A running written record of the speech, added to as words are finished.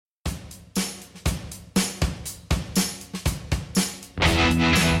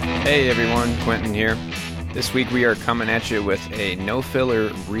Hey everyone, Quentin here. This week we are coming at you with a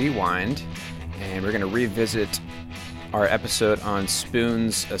no-filler rewind, and we're going to revisit our episode on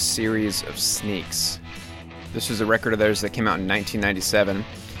Spoon's A Series of Sneaks. This was a record of theirs that came out in 1997.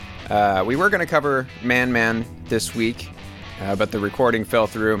 We were going to cover Man Man this week, but the recording fell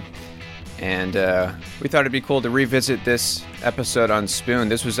through, and we thought it'd be cool to revisit this episode on Spoon.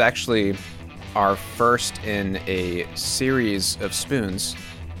 This was actually our first in a series of Spoons,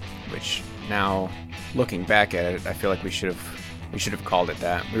 which now, looking back at it, I feel like we should have called it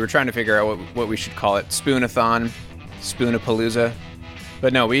that. We were trying to figure out what we should call it. Spoonathon, Spoonapalooza.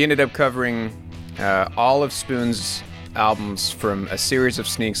 But no, we ended up covering all of Spoon's albums from A Series of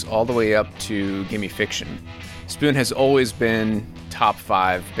Sneaks all the way up to Gimme Fiction. Spoon has always been top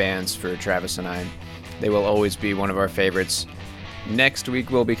 5 bands for Travis and I. They will always be one of our favorites. Next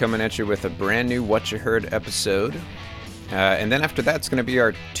week, we'll be coming at you with a brand new What You Heard episode. And then after that, it's going to be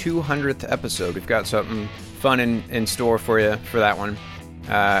our 200th episode. We've got something fun in store for you for that one.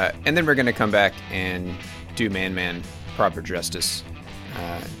 And then we're going to come back and do Man Man proper justice.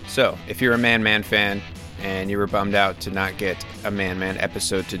 So if you're a Man Man fan and you were bummed out to not get a Man Man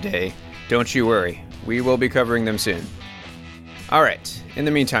episode today, don't you worry. We will be covering them soon. All right. In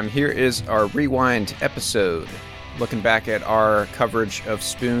the meantime, here is our rewind episode, looking back at our coverage of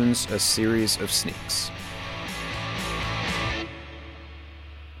Spoon's A Series of Sneaks.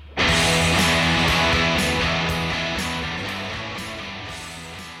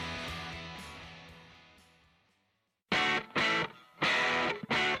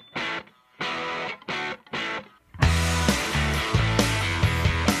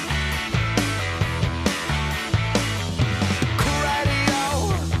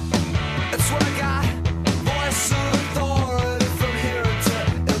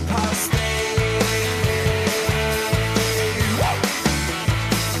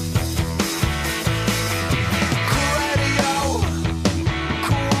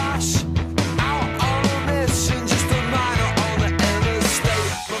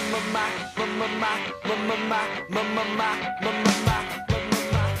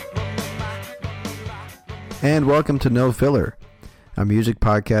 And welcome to No Filler, a music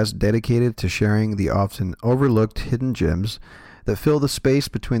podcast dedicated to sharing the often overlooked hidden gems that fill the space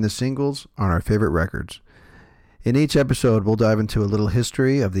between the singles on our favorite records. In each episode, we'll dive into a little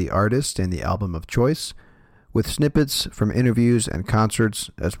history of the artist and the album of choice, with snippets from interviews and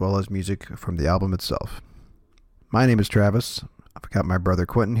concerts, as well as music from the album itself. My name is Travis. I've got my brother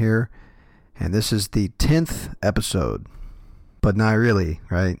Quentin here, and this is the 10th episode. But not really,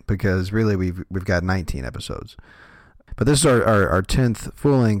 right? Because really we've got 19 episodes. But this is our 10th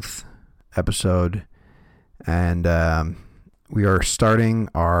full-length episode, and we are starting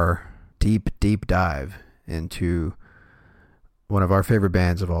our deep dive into one of our favorite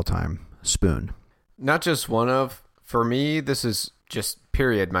bands of all time, Spoon. Not just one of. For me, this is just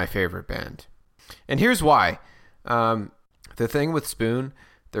period my favorite band. And here's why. The thing with Spoon,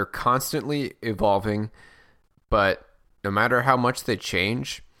 they're constantly evolving, but no matter how much they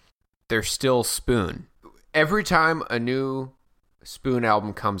change, they're still Spoon. Every time a new Spoon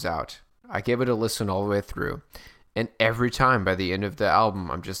album comes out, I give it a listen all the way through. And every time by the end of the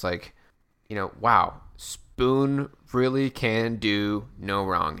album, I'm just like, wow, Spoon really can do no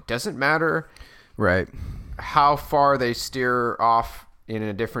wrong. It doesn't matter right how far they steer off in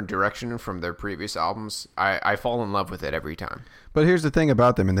a different direction from their previous albums. I fall in love with it every time. But here's the thing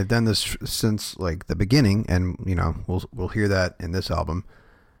about them, and they've done this since like the beginning, and we'll hear that in this album.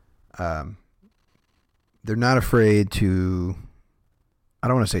 They're not afraid to, I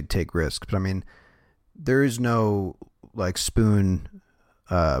don't want to say take risks, but I mean, there is no like Spoon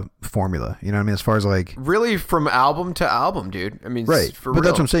formula, you know what I mean? As far as like really from album to album, dude. I mean, right. For but real.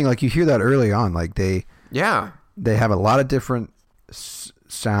 That's what I'm saying. Like you hear that early on, like they have a lot of different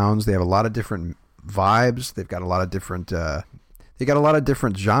sounds. They have a lot of different vibes. They've got a lot of different, they got a lot of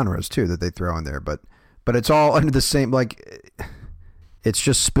different genres too that they throw in there, but it's all under the same, like, it's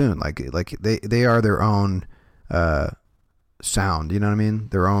just Spoon. Like they are their own, sound, you know what I mean?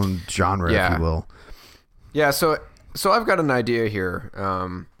 Their own genre, if you will. Yeah. So I've got an idea here.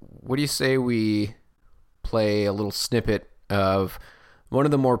 What do you say we play a little snippet of one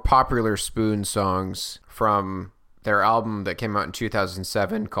of the more popular Spoon songs from their album that came out in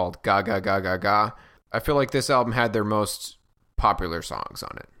 2007 called Ga Ga Ga Ga Ga. I feel like this album had their most popular songs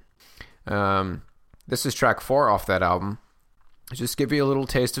on it. This is track 4 off that album. Just give you a little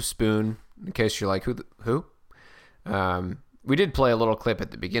taste of Spoon in case you're like, who? We did play a little clip at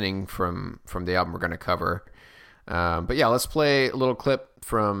the beginning from the album we're going to cover. But yeah, let's play a little clip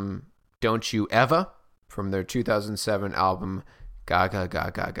from Don't You Ever from their 2007 album Ga ga ga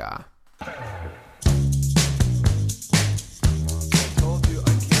ga ga. Told you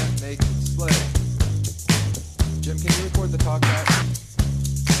I can't make it split. Jim, can you record the talk back?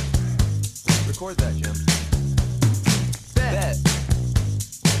 Record that, Jim. Bet.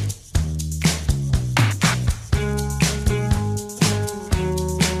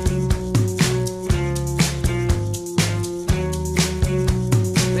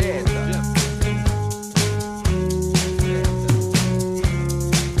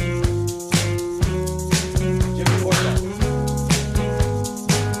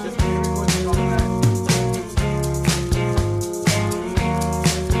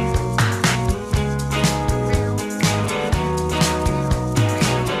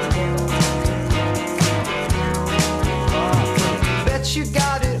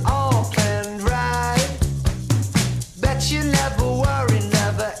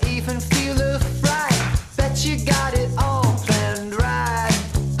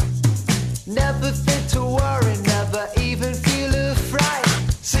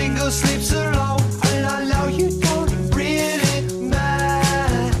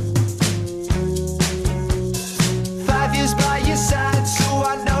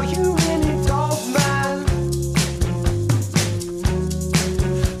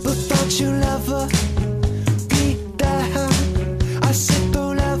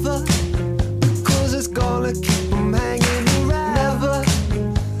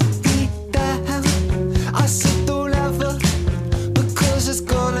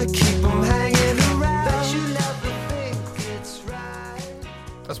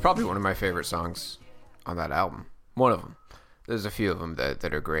 Probably one of my favorite songs on that album. One of them. There's a few of them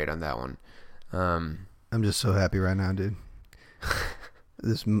that are great on that one. I'm just so happy right now, dude.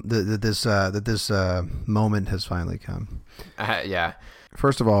 This moment has finally come. Yeah.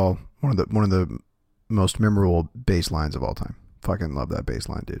 First of all, one of the most memorable bass lines of all time. Fucking love that bass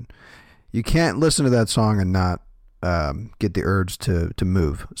line, dude. You can't listen to that song and not get the urge to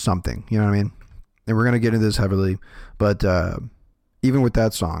move something. You know what I mean? And we're gonna get into this heavily, but even with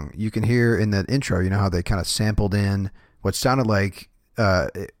that song, you can hear in that intro, you know how they kind of sampled in what sounded like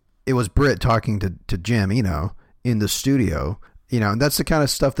it was Britt talking to Jim, you know, in the studio, you know, and that's the kind of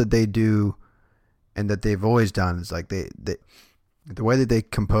stuff that they do and that they've always done. Is like they the way that they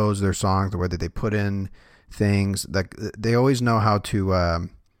compose their songs, the way that they put in things, like they always know how to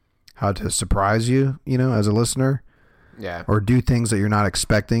surprise you, you know, as a listener. Yeah. Or do things that you're not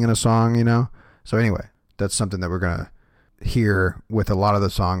expecting in a song, you know. So anyway, that's something that we're gonna hear with a lot of the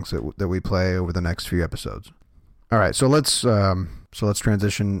songs that we play over the next few episodes. All right, so let's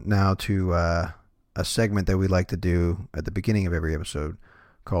transition now to a segment that we like to do at the beginning of every episode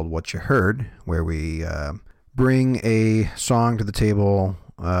called What You Heard, where we bring a song to the table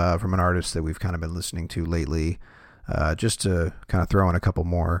from an artist that we've kind of been listening to lately, just to kind of throw in a couple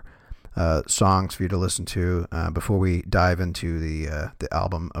more songs for you to listen to before we dive into the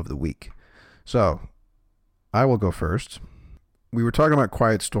album of the week. So I will go first. We were talking about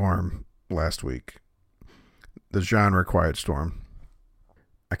Quiet Storm last week, the genre Quiet Storm.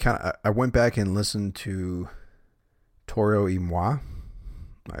 I went back and listened to Toro y Moi.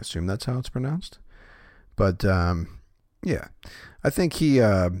 I assume that's how it's pronounced. But yeah, I think he,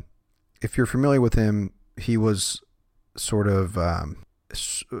 if you're familiar with him, he was sort of,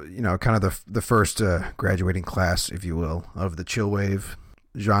 you know, kind of the first graduating class, if you will, of the chill wave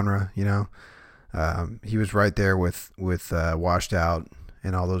genre, you know. He was right there with Washed Out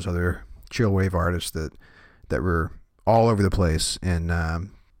and all those other chill wave artists that were all over the place in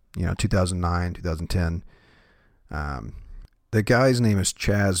 2009, 2010. The guy's name is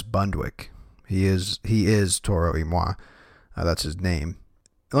Chaz Bundwick. He is Toro y Moi. That's his name.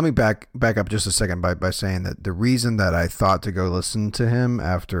 Let me back up just a second by saying that the reason that I thought to go listen to him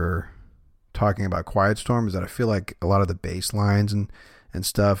after talking about Quiet Storm is that I feel like a lot of the bass lines and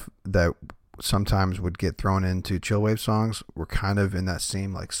stuff that sometimes would get thrown into chillwave songs were kind of in that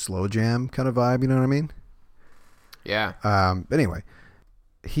same like slow jam kind of vibe, you know what I mean? Yeah. Anyway,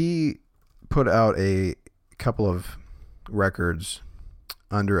 he put out a couple of records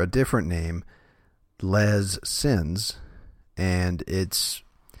under a different name, Les Sins, and it's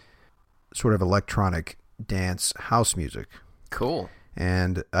sort of electronic dance house music. Cool.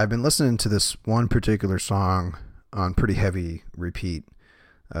 And I've been listening to this one particular song on pretty heavy repeat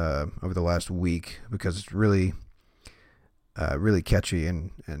over the last week because it's really catchy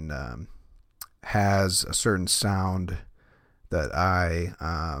and has a certain sound that I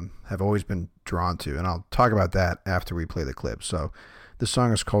have always been drawn to, and I'll talk about that after we play the clip. So the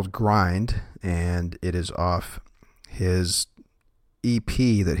song is called Grind, and it is off his EP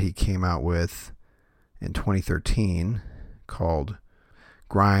that he came out with in 2013 called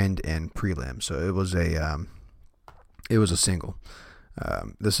Grind and Prelim. So it was a single.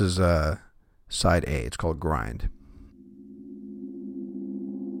 This is side A. It's called Grind.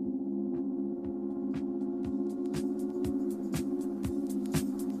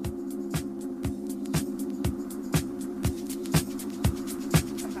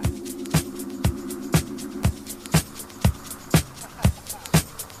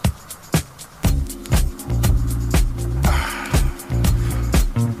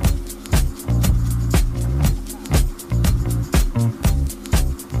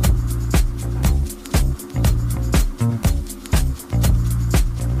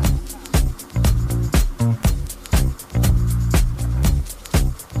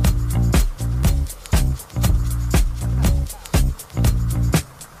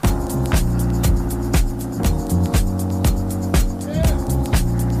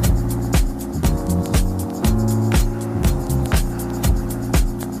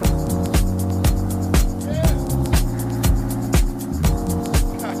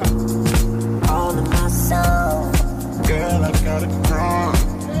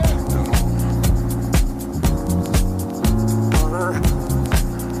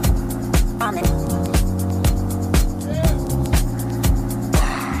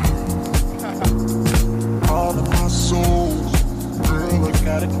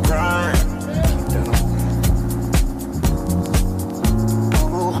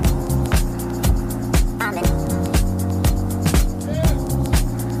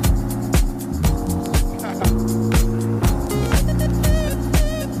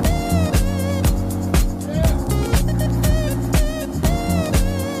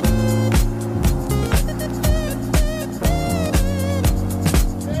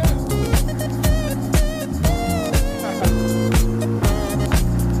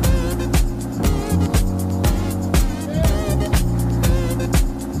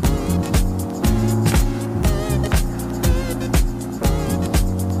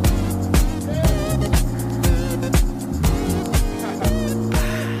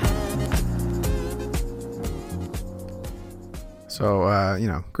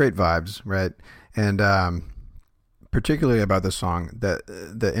 So, great vibes, right? And particularly about this song, that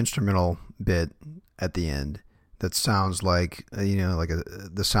the instrumental bit at the end that sounds like, the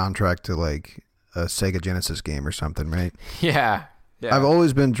soundtrack to like a Sega Genesis game or something, right? Yeah. I've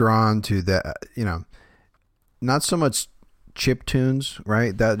always been drawn to that, not so much chip tunes,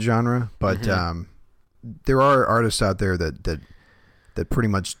 right? That genre, but there are artists out there that pretty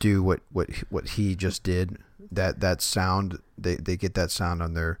much do what he just did. That sound, they get that sound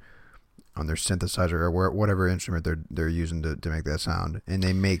on their synthesizer or whatever instrument they're using to make that sound, and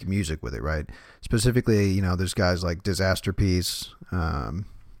they make music with it, right? Specifically, there's guys like Disaster Piece, and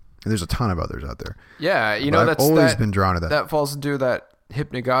there's a ton of others out there. Yeah, But that's I've always been drawn to that. That falls into that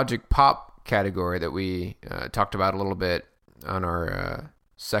hypnagogic pop category that we talked about a little bit on our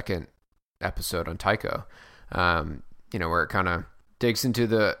second episode on Tycho. Where it kind of digs into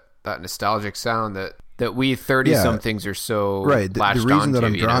that nostalgic sound that we 30-somethings are so right. The reason onto, that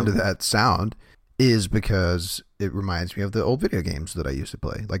I'm drawn to that sound is because it reminds me of the old video games that I used to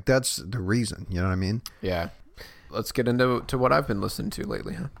play. Like, that's the reason. You know what I mean? Yeah. Let's get into what I've been listening to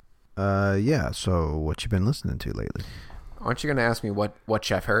lately, huh? Yeah. So, what you been listening to lately? Aren't you going to ask me what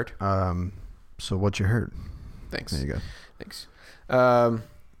I've heard? So what you heard? Thanks. There you go. Thanks.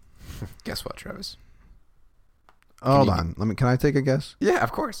 Guess what, Travis? Hold on. Can I take a guess? Yeah,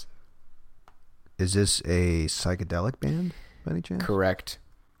 of course. Is this a psychedelic band by any chance? Correct.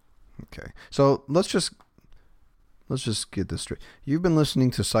 Okay. So let's just get this straight. You've been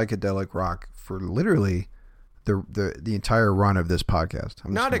listening to psychedelic rock for literally the entire run of this podcast.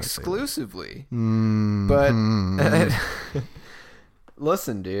 Not exclusively. But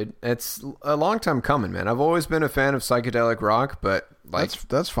listen, dude, it's a long time coming, man. I've always been a fan of psychedelic rock, but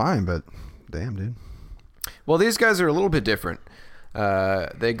that's fine, but damn, dude. Well, these guys are a little bit different.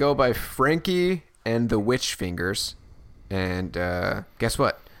 They go by Frankie and the Witch Fingers, and guess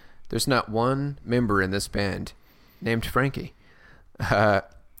what? There's not one member in this band named Frankie.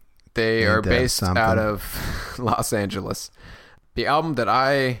 They are based out of Los Angeles. The album that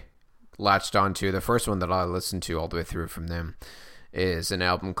I latched onto, the first one that I listened to all the way through from them, is an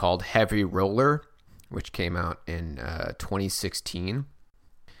album called Heavy Roller, which came out in 2016.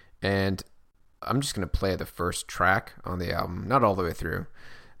 And I'm just going to play the first track on the album, not all the way through,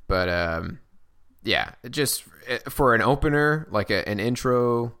 but just for an opener, like an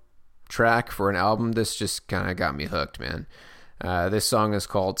intro track for an album, this just kind of got me hooked, man. This song is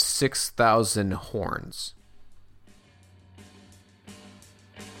called 6,000 Horns.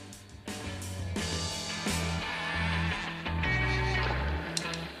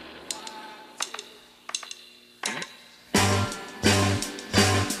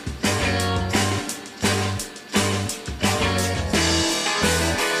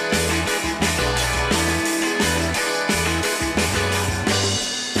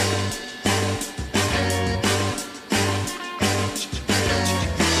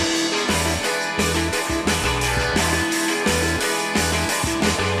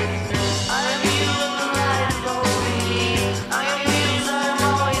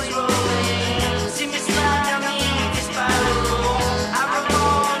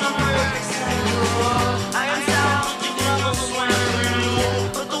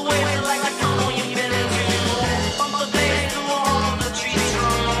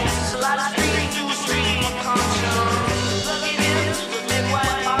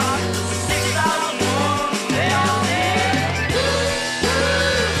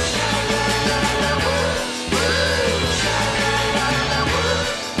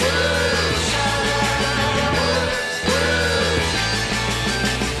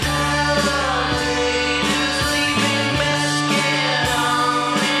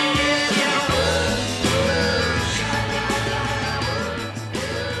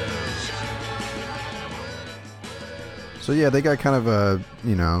 So yeah, they got kind of a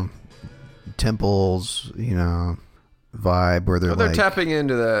temples vibe where they're they're tapping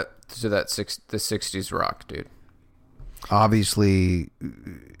into the 60s rock, dude. Obviously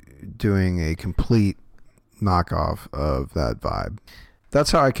doing a complete knockoff of that vibe.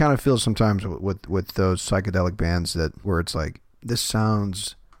 That's how I kind of feel sometimes with those psychedelic bands where it's like, this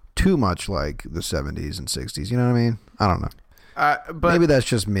sounds too much like the 70s and 60s. You know what I mean? I don't know. But maybe that's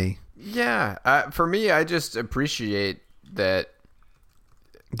just me. Yeah. For me, I just appreciate that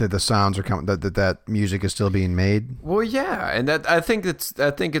the sounds are coming, that music is still being made. Well, yeah, and that I think it's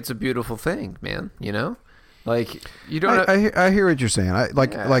a beautiful thing, man. Like you don't. I hear what you're saying.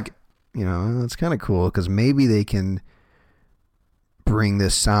 It's kind of cool because maybe they can bring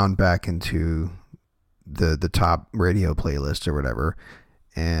this sound back into the top radio playlist or whatever,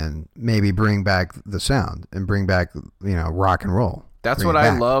 and maybe bring back the sound and bring back rock and roll. That's what I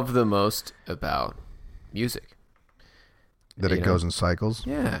love the most about music. That it goes in cycles.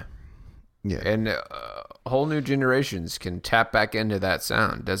 Yeah. Yeah. And whole new generations can tap back into that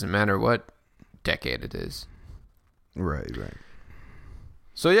sound. Doesn't matter what decade it is. Right.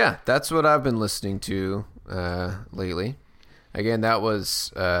 So yeah, that's what I've been listening to lately. Again, that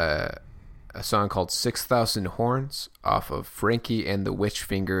was a song called 6,000 Horns off of Frankie and the Witch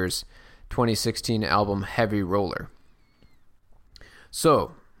Fingers' 2016 album Heavy Roller.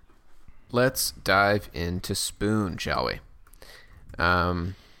 So, let's dive into Spoon, shall we?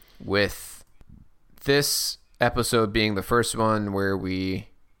 With this episode being the first one where we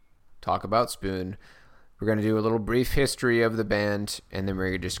talk about Spoon, we're going to do a little brief history of the band, and then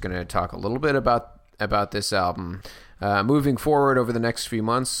we're just going to talk a little bit about this album. Moving forward over the next few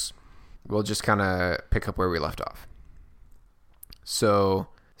months, we'll just kind of pick up where we left off. So,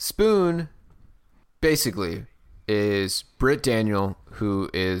 Spoon, basically, is Britt Daniel, who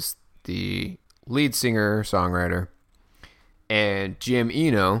is the lead singer-songwriter, and Jim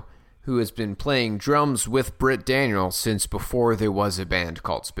Eno, who has been playing drums with Britt Daniel since before there was a band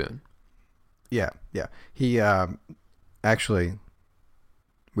called Spoon. Yeah. He actually,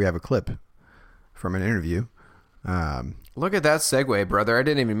 we have a clip from an interview. Look at that segue, brother. I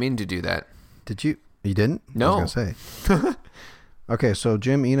didn't even mean to do that. Did you? You didn't? No. I was going to say. Okay, so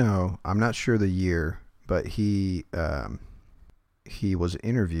Jim Eno, I'm not sure the year, but he was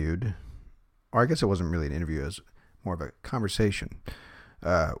interviewed, or I guess it wasn't really an interview, it was more of a conversation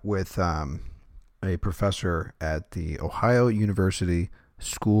with a professor at the Ohio University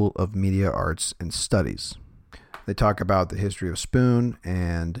School of Media Arts and Studies. They talk about the history of Spoon,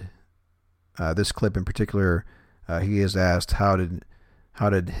 and this clip in particular, he is asked how did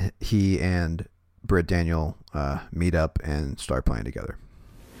he and Britt Daniel meet up and start playing together.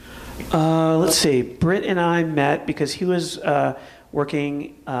 Let's see. Britt and I met because he was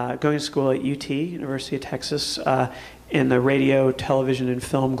going to school at UT, University of Texas, in the radio, television, and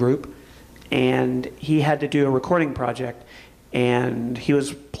film group. And he had to do a recording project. And he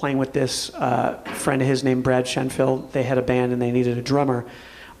was playing with this friend of his named Brad Shenfield. They had a band and they needed a drummer.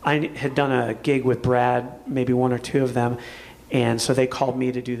 I had done a gig with Brad, maybe one or two of them. And so they called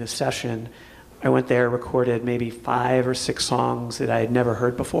me to do the session. I went there, recorded maybe 5 or 6 songs that I had never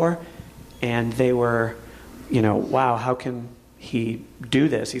heard before. And they were, wow, how can he do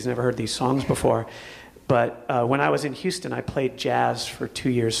this? He's never heard these songs before. But when I was in Houston, I played jazz for 2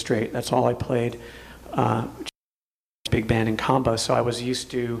 years straight. That's all I played. Big band and combo. So I was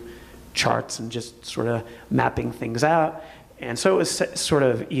used to charts and just sort of mapping things out. And so it was sort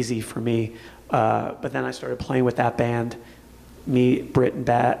of easy for me. But then I started playing with that band. Me, Britt, and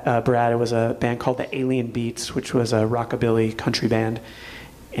Brad. It was a band called the Alien Beats, which was a rockabilly country band.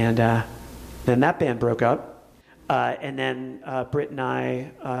 And then that band broke up. And then Britt and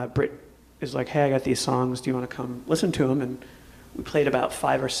I, Britt is like, hey, I got these songs. Do you want to come listen to them? And we played about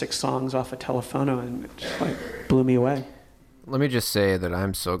 5 or 6 songs off a Telefono, and it just blew me away. Let me just say that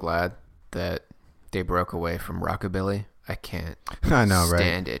I'm so glad that they broke away from rockabilly. I can't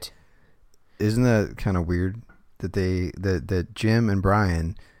stand it. Isn't that kind of weird that that Jim and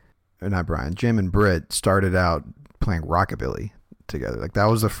Jim and Britt started out playing rockabilly together? Like that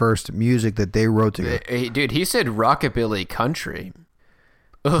was the first music that they wrote together. Hey, dude, he said rockabilly country.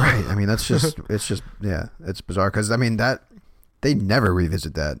 Ugh. Right. I mean, it's bizarre because that they never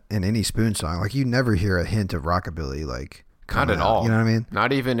revisit that in any Spoon song. Like you never hear a hint of rockabilly, like not at all. You know what I mean?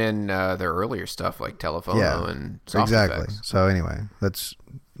 Not even in their earlier stuff like Telefono and Soft exactly. Effects. So anyway, that's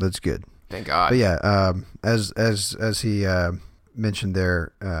good. Thank God. But yeah, as he mentioned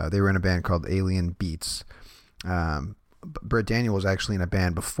there, they were in a band called Alien Beats. Britt Daniel was actually in a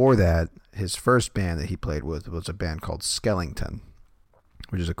band before that. His first band that he played with was a band called Skellington,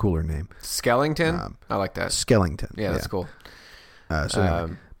 which is a cooler name. Skellington? I like that. Skellington. Yeah, that's cool.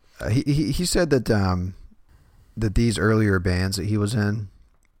 He said that that these earlier bands that he was in,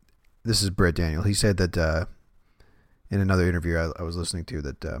 this is Britt Daniel. He said that in another interview I was listening to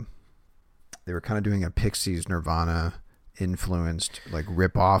that they were kind of doing a Pixies Nirvana influenced like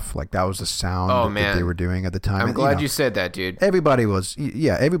rip off, like that was the sound that they were doing at the time. I'm glad you said that, dude. Everybody was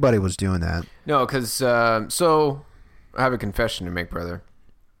doing that. No, because so I have a confession to make, brother.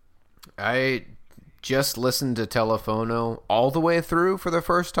 I just listened to Telefono all the way through for the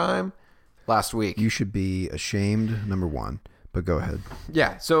first time last week. You should be ashamed, number one. But go ahead.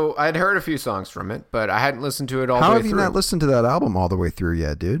 Yeah, so I'd heard a few songs from it, but I hadn't listened to it all the way How through. have you not listened to that album all the way through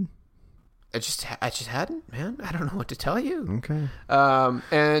yet, dude? I just hadn't, man. I don't know what to tell you. Okay.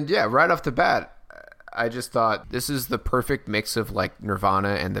 And yeah, right off the bat, I just thought this is the perfect mix of like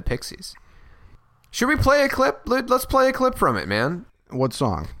Nirvana and the Pixies. Should we play a clip? Let's play a clip from it, man. What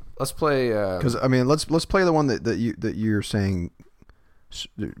song? Let's play. Because I mean, let's play the one that you're saying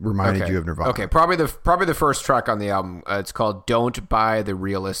reminded you of Nirvana. Okay, probably the first track on the album. It's called "Don't Buy the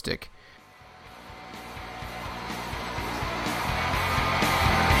Realistic."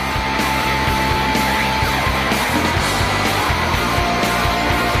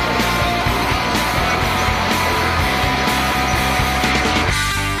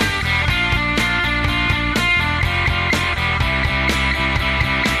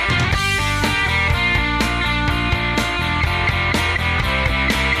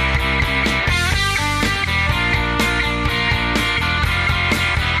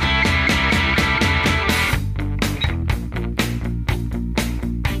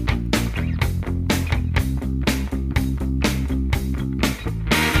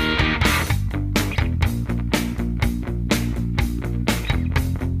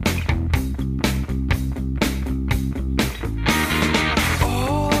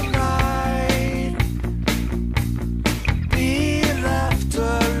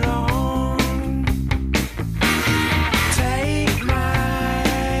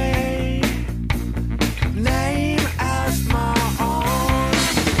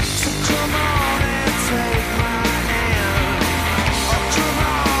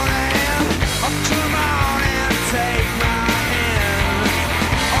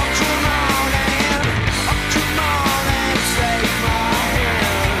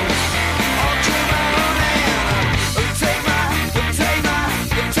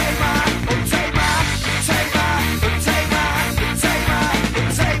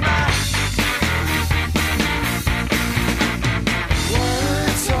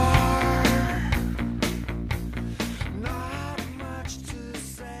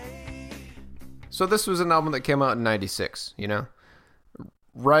 So this was an album that came out in '96, you know,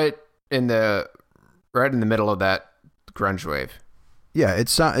 right in the middle of that grunge wave. Yeah,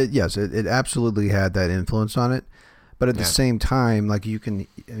 it absolutely had that influence on it, but at the same time, like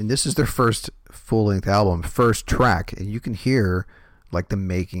this is their first full length album, first track, and you can hear like the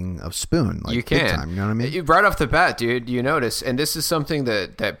making of Spoon. Like, you can, big time, you know what I mean? Right off the bat, dude, you notice, and this is something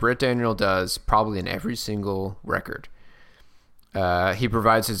that Britt Daniel does probably in every single record. He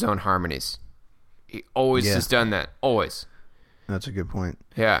provides his own harmonies. He always has done that. Always. That's a good point.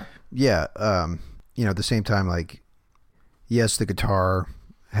 Yeah. Yeah. At the same time, like, yes, the guitar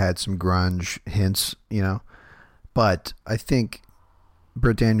had some grunge hints, but I think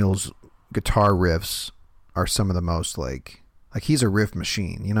Britt Daniel's guitar riffs are some of the most like he's a riff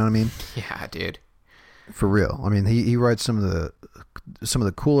machine. You know what I mean? Yeah, dude. For real. I mean, he writes some of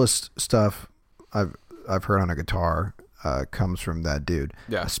the coolest stuff I've heard on a guitar comes from that dude.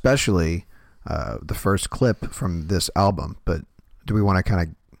 Yeah. Especially the first clip from this album. But do we want to kind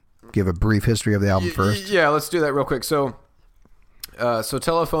of give a brief history of the album first? Yeah, let's do that real quick. So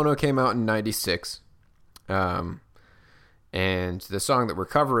Telefono came out in '96, and the song that we're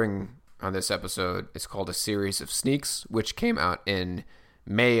covering on this episode is called "A Series of Sneaks," which came out in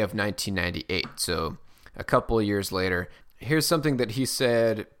May of 1998. So a couple of years later. Here's something that he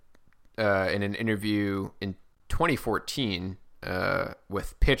said in an interview in 2014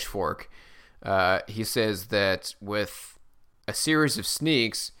 with Pitchfork. He says that with A Series of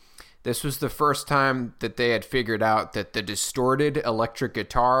Sneaks, this was the first time that they had figured out that the distorted electric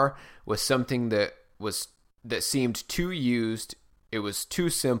guitar was something that seemed too used. It was too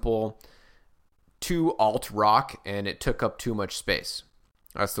simple, too alt rock, and it took up too much space.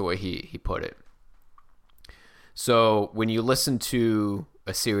 That's the way he put it. So when you listen to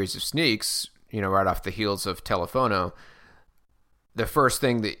A Series of Sneaks, right off the heels of Telefono, the first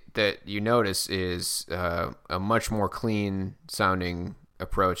thing that you notice is a much more clean sounding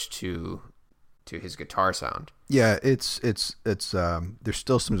approach to to his guitar sound. Yeah, it's there's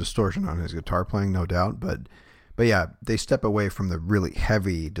still some distortion on his guitar playing, no doubt, but yeah, they step away from the really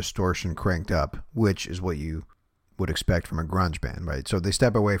heavy distortion cranked up, which is what you would expect from a grunge band, right? So they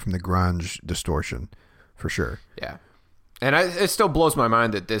step away from the grunge distortion for sure. Yeah. And it still blows my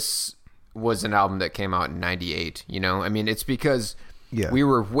mind that this was an album that came out in 98, you know? I mean, it's because we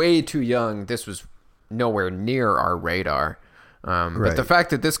were way too young. This was nowhere near our radar. But the fact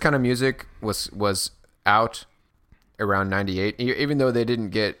that this kind of music was out around 98, even though they didn't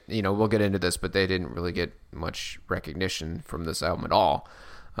get, you know, we'll get into this, but they didn't really get much recognition from this album at all.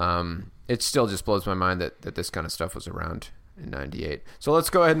 It still just blows my mind that this kind of stuff was around in 98. So let's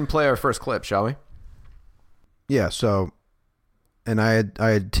go ahead and play our first clip, shall we? Yeah, so, and I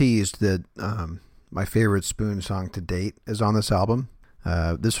had teased that my favorite Spoon song to date is on this album.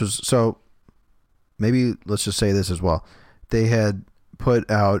 This was, so maybe let's just say this as well. They had put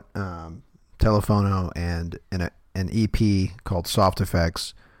out Telefono and an EP called Soft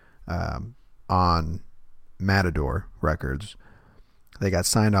Effects on Matador Records. They got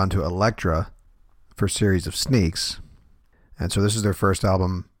signed on to Elektra for Series of Sneaks. And so this is their first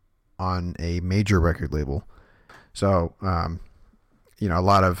album on a major record label. So, you know,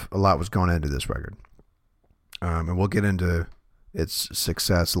 a lot was going into this record. And we'll get into its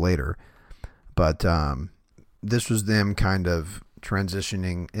success later. But this was them kind of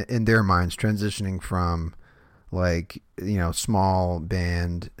transitioning, in their minds, transitioning from like, you know, small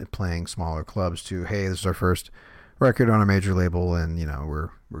band playing smaller clubs to, hey, this is our first record on a major label, and you know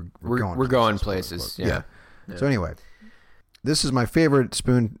we're going places. Yeah. So anyway, this is my favorite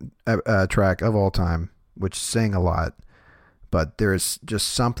Spoon track of all time, which sang a lot, but there's just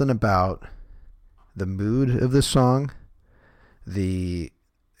something about the mood of this song. The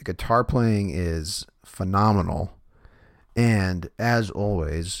guitar playing is phenomenal, and as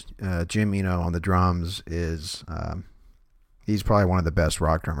always, Jim Eno on the drums is. He's probably one of the best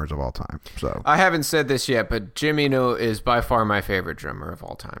rock drummers of all time. So I haven't said this yet, but Jim Eno is by far my favorite drummer of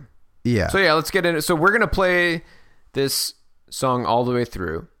all time. Yeah. So yeah, let's get into it. So we're going to play this song all the way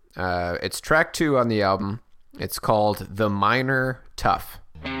through. It's track 2 on the album. It's called The Minor Tough.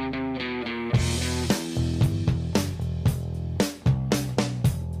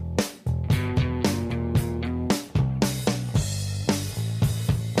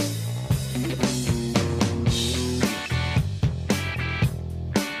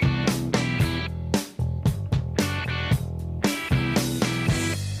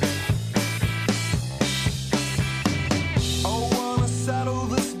 Settle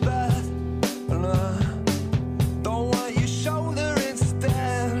this bet, and I don't want your shoulder instead.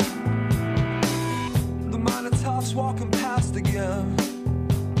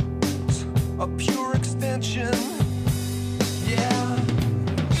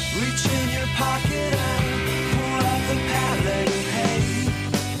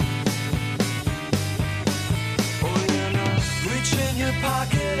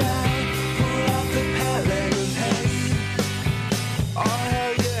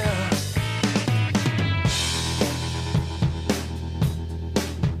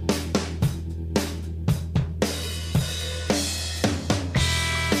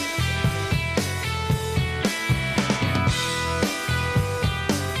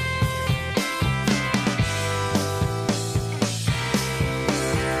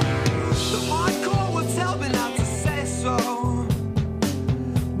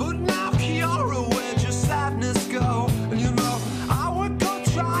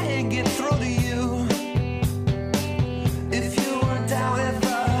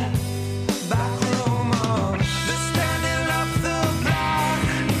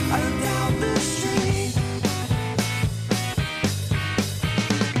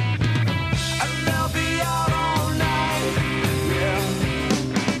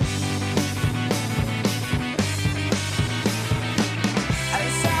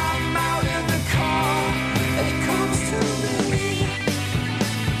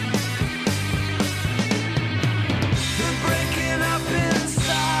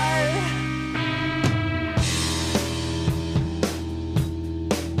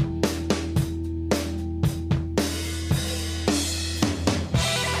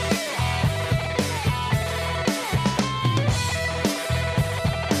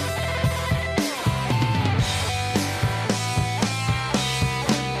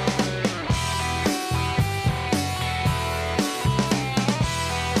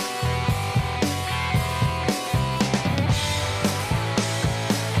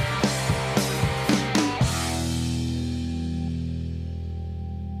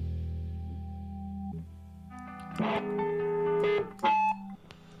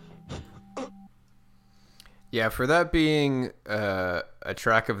 Yeah, for that being a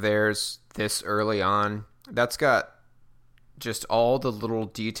track of theirs this early on, that's got just all the little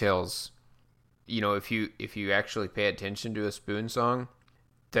details. You know, if you actually pay attention to a Spoon song,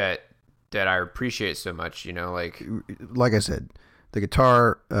 that I appreciate so much. You know, like I said, the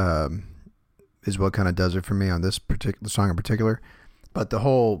guitar is what kind of does it for me on this particular song in particular, but the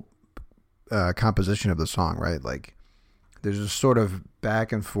whole composition of the song, right? Like, there's a sort of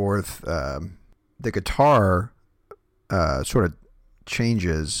back and forth. The guitar sort of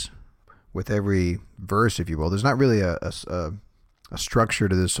changes with every verse, if you will. There's not really a structure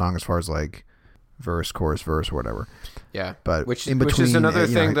to this song as far as like verse, chorus, verse, or whatever. Yeah, but which in between, is another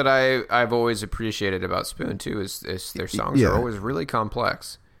thing that I've always appreciated about Spoon too is their songs are always really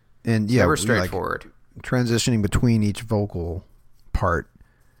complex. And it's never straightforward. Like, transitioning between each vocal part,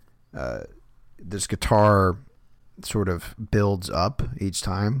 this guitar sort of builds up each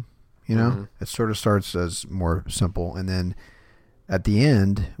time. You know, It sort of starts as more simple, and then at the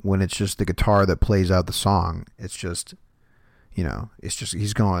end, when it's just the guitar that plays out the song, it's just, you know,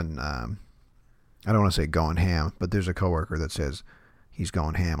 he's going. I don't want to say going ham, but there's a coworker that says he's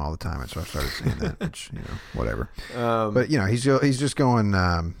going ham all the time, and so I started saying that, which, you know, whatever. But you know, he's just going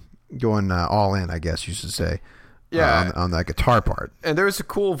all in, I guess you should say. Yeah, on that guitar part. And there's a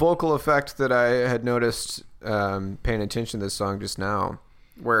cool vocal effect that I had noticed paying attention to this song just now,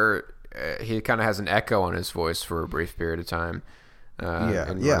 where he kind of has an echo on his voice for a brief period of time. In one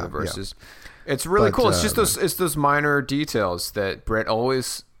of the verses. Yeah. It's really cool. It's just those minor details that Brett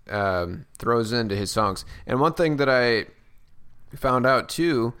always throws into his songs. And one thing that I found out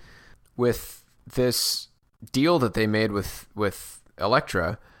too, with this deal that they made with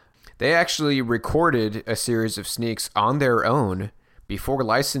Elektra, they actually recorded a series of Sneaks on their own before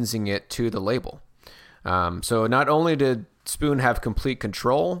licensing it to the label. So not only did Spoon have complete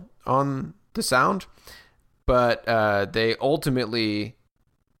control on the sound, but they ultimately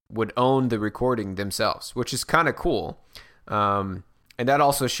would own the recording themselves, which is kind of cool. And that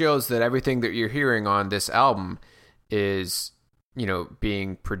also shows that everything that you're hearing on this album is, you know,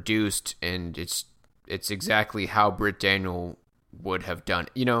 being produced, and it's exactly how Britt Daniel would have done.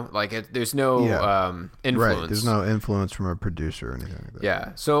 You know, like there's no influence. Right. There's no influence from a producer or anything like that.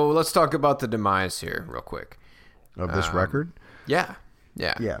 Yeah. So let's talk about the demise here real quick. Of this record? Yeah.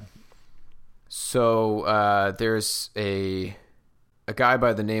 So there's a guy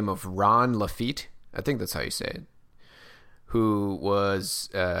by the name of Ron Lafitte, I think that's how you say it, who was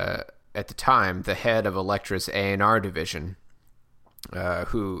at the time the head of Elektra's A&R division,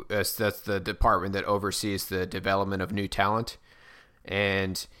 that's the department that oversees the development of new talent,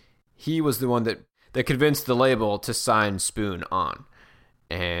 and he was the one that convinced the label to sign Spoon on.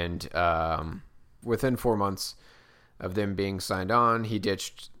 And within 4 months of them being signed on, he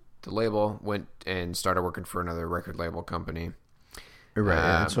ditched the label, went and started working for another record label company.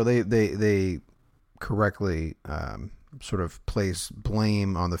 Right. So they correctly sort of place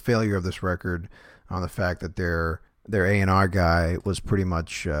blame on the failure of this record on the fact that their A&R guy was pretty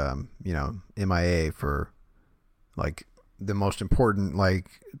much MIA for like the most important like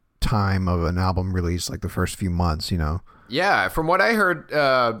time of an album release, like the first few months, you know. Yeah, from what I heard,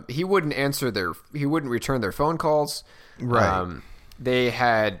 he wouldn't return their phone calls. Right.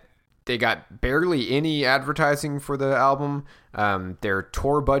 They got barely any advertising for the album. Their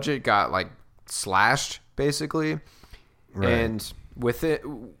tour budget got like slashed basically. Right. And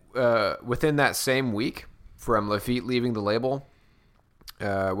within that same week from Lafitte leaving the label,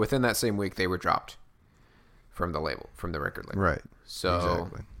 within that same week they were dropped from the record label. Right. So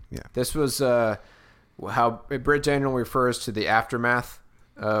exactly. Yeah. This was how Britt Daniel refers to the aftermath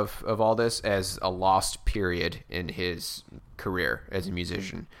of all this as a lost period in his career as a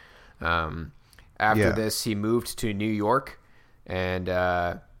musician. After this, he moved to New York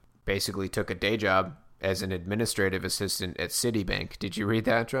and basically took a day job as an administrative assistant at Citibank. Did you read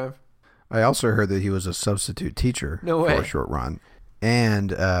that, Trev? I also heard that he was a substitute teacher for a short run,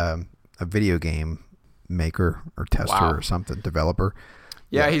 and a video game maker or tester or something, developer.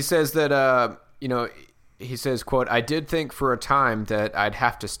 Yeah, he says that, he says, quote, "I did think for a time that I'd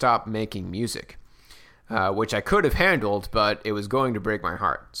have to stop making music, which I could have handled, but it was going to break my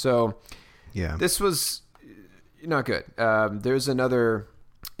heart." So this was not good. There's another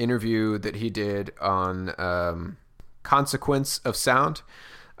interview that he did on Consequence of Sound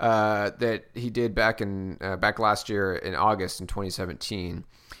that he did back last year in August in 2017,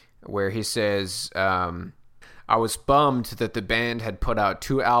 where he says, "I was bummed that the band had put out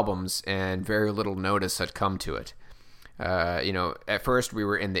 2 albums and very little notice had come to it. At first we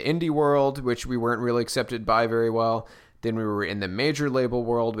were in the indie world, which we weren't really accepted by very well. Then we were in the major label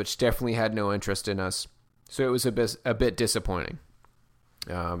world, which definitely had no interest in us. So it was a bit disappointing,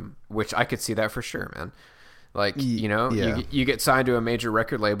 which I could see that for sure, man. Like, you know, you get signed to a major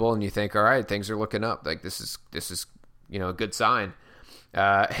record label and you think, all right, things are looking up. Like this is you know, a good sign.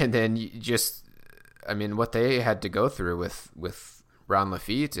 And then you just, I mean, what they had to go through with Ron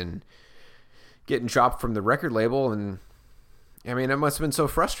Laffitte and getting dropped from the record label, and I mean, it must have been so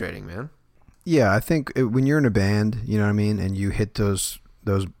frustrating, man. Yeah, I think when you're in a band, you know what I mean, and you hit those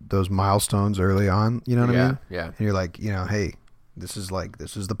milestones early on, you know what I mean? Yeah. And you're like, you know, hey, this is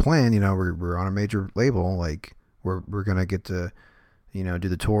the plan, you know, we're on a major label, like we're gonna get to, you know, do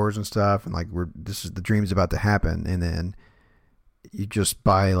the tours and stuff, and like the dream's about to happen, and then you just,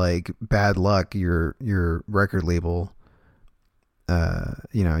 by like bad luck, your record label,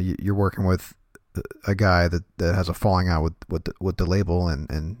 you know, you're working with a guy that has a falling out with the label,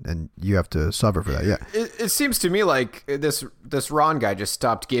 and you have to suffer for that. Yeah, it seems to me like this Ron guy just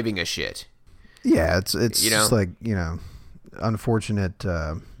stopped giving a shit. Yeah, it's you know? just like, you know, unfortunate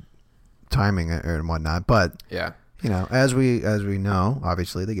timing and whatnot. But yeah, you know, as we know,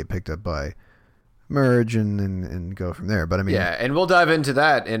 obviously they get picked up by Merge and go from there. But I mean, yeah, and we'll dive into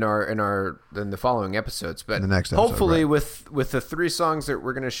that in the following episodes. But in the next episode, hopefully, right. with the 3 songs that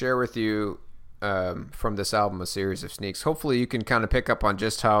we're going to share with you from this album, A Series of Sneaks, hopefully you can kind of pick up on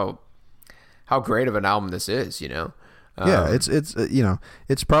just how great of an album this is. You know, yeah, it's you know,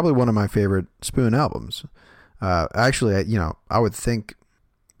 it's probably one of my favorite Spoon albums. Actually, you know, I would think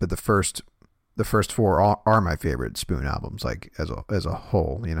that the first 4 are my favorite Spoon albums, like as a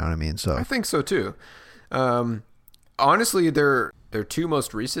whole. You know what I mean? So I think so too. Honestly, their 2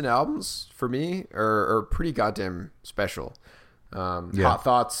 most recent albums for me are pretty goddamn special. Hot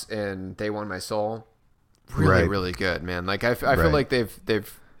Thoughts and They Won My Soul, really, really good, man. Like I feel like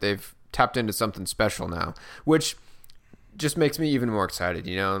they've tapped into something special now, which just makes me even more excited.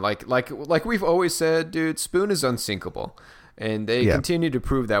 You know, like we've always said, dude, Spoon is unsinkable, and they continue to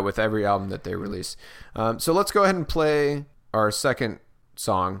prove that with every album that they release. So let's go ahead and play our second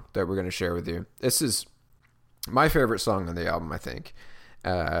song that we're going to share with you. This is my favorite song on the album, I think,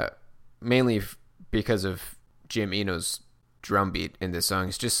 mainly because of Jim Eno's drum beat in this song.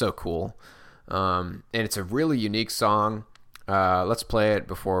 It's just so cool, and it's a really unique song. Let's play it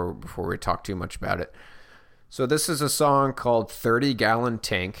before we talk too much about it. So this is a song called 30 Gallon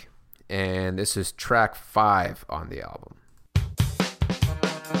Tank, and this is track 5 on the album.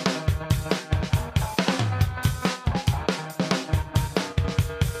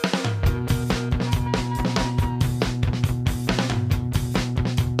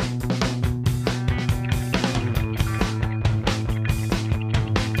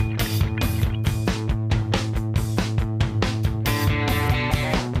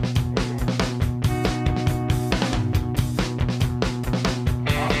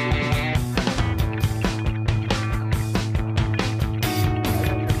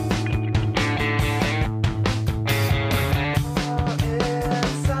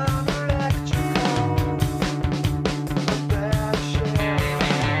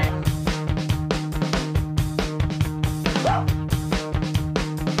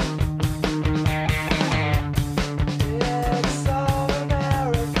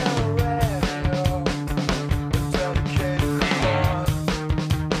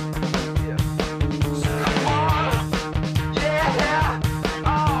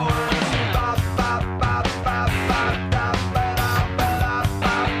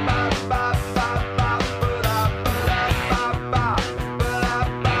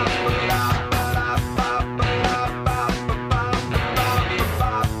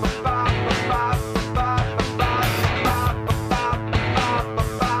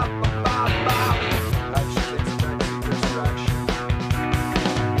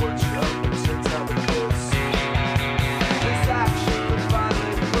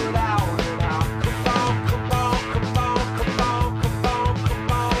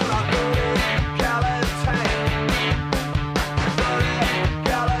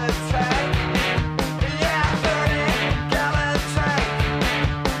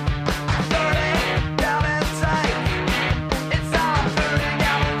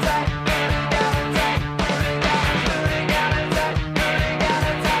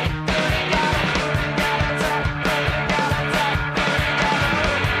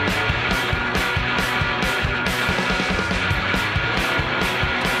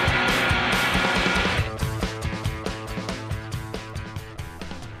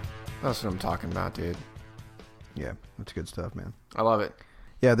 That's what I'm talking about, dude. Yeah, that's good stuff, man. I love it.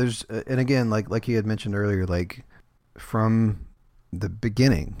 Yeah, there's and again, like you had mentioned earlier, like from the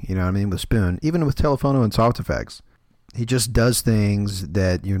beginning, you know what I mean, with Spoon, even with Telephono and Soft Effects, he just does things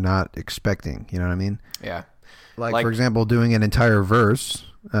that you're not expecting. You know what I mean? Yeah. Like for example, doing an entire verse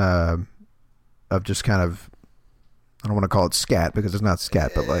of just kind of, I don't want to call it scat because it's not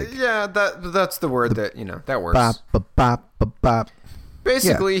scat, but like yeah, that's the word that that works. bop bop bop bop bop.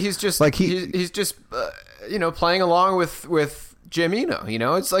 Basically, Yeah. he's just Like he's just playing along with Jim Eno.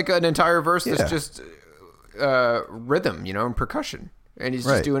 It's like an entire verse Yeah. that's just rhythm, and percussion, and he's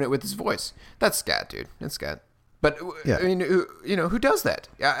Right. just doing it with his voice. That's scat, dude. That's scat. But Yeah. I mean, who does that?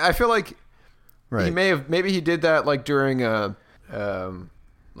 I feel like Right. maybe he did that like during a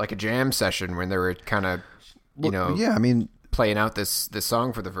like a jam session when they were kind of Yeah, I mean, playing out this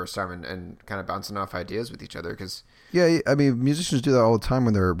song for the first time and kind of bouncing off ideas with each other because yeah, I mean, musicians do that all the time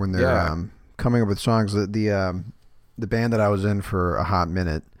when they're Yeah. coming up with songs. The band that I was in for a hot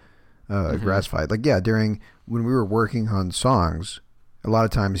minute, Grass Fight, like during when we were working on songs, a lot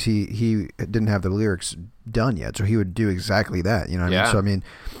of times he didn't have the lyrics done yet, so he would do exactly that. You know what I Yeah. mean? So I mean,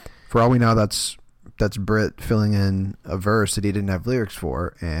 for all we know, that's Britt filling in a verse that he didn't have lyrics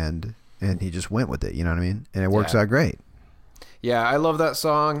for, and he just went with it. You know what I mean? And it works out great. Yeah, I love that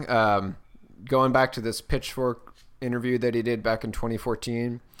song. Going back to this Pitchfork interview that he did back in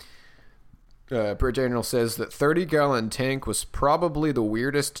 2014, Britt Daniel says that 30 Gallon Tank was probably the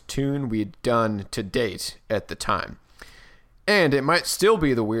weirdest tune we'd done to date at the time. And it might still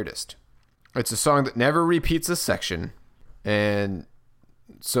be the weirdest. It's a song that never repeats a section. And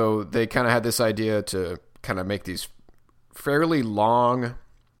so they kind of had this idea to kind of make these fairly long,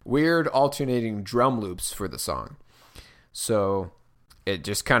 weird alternating drum loops for the song. So it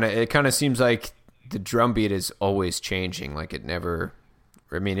just kind of seems like the drum beat is always changing. Like it never,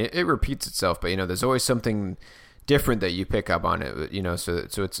 I mean, it repeats itself, but there's always something different that you pick up on it.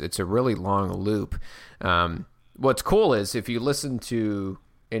 So it's a really long loop. What's cool is if you listen to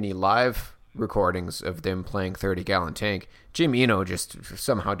any live recordings of them playing 30 Gallon Tank, Jim Eno just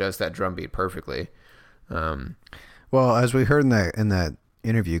somehow does that drum beat perfectly. Well, as we heard in that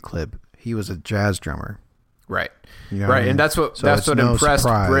interview clip, he was a jazz drummer. Right. You know what Right. I mean? And that's what So it's no impressed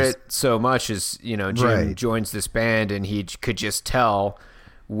surprise. Britt so much is, Jim Right. joins this band and he could just tell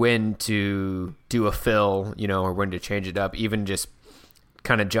when to do a fill, or when to change it up, even just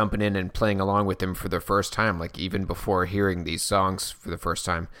kind of jumping in and playing along with them for the first time, like even before hearing these songs for the first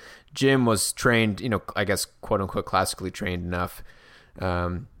time. Jim was trained, I guess, quote unquote, classically trained enough.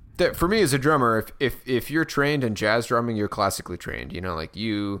 That for me as a drummer, if you're trained in jazz drumming, you're classically trained, like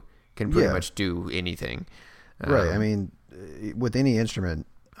you can pretty Yeah. much do anything. Right. I mean, with any instrument,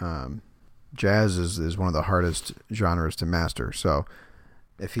 jazz is one of the hardest genres to master. So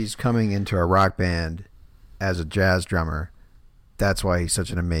if he's coming into a rock band as a jazz drummer, that's why he's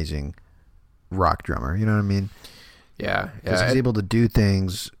such an amazing rock drummer. You know what I mean? Yeah. Because he's able to do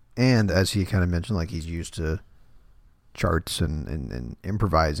things, and as he kind of mentioned, like he's used to charts and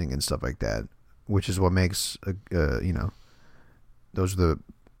improvising and stuff like that, which is what makes, those are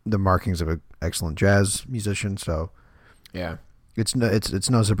the markings of an excellent jazz musician. So Yeah. it's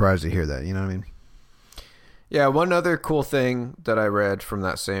no surprise to hear that. You know what I mean? Yeah, one other cool thing that I read from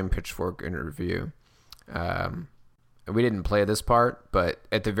that same Pitchfork interview, we didn't play this part, but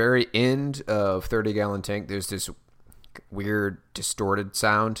at the very end of 30 Gallon Tank, there's this weird distorted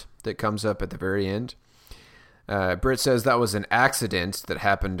sound that comes up at the very end. Britt says that was an accident that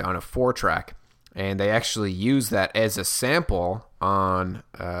happened on a 4-track, and they actually used that as a sample on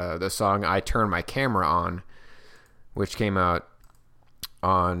the song I Turn My Camera On, which came out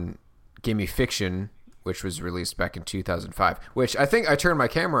on Gimme Fiction, which was released back in 2005, which I think I Turn My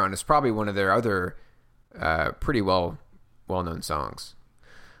Camera On is probably one of their other pretty well-known songs.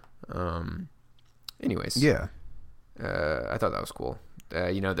 Anyways. Yeah. I thought that was cool.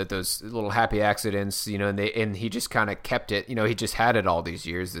 That those little happy accidents, and he just kind of kept it, he just had it all these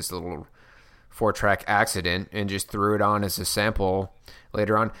years, this little 4-track accident, and just threw it on as a sample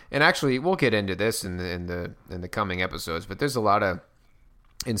later on. And actually, we'll get into this in the coming episodes, but there's a lot of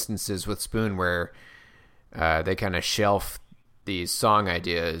instances with Spoon where they kind of shelf these song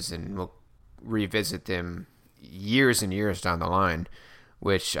ideas and we'll revisit them years and years down the line,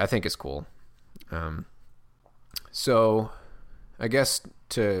 which I think is cool. So I guess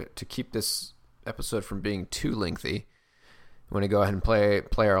to keep this episode from being too lengthy, you want to go ahead and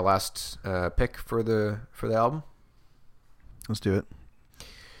play our last pick for the album? Let's do it.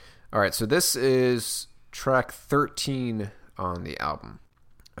 All right, so this is track 13 on the album.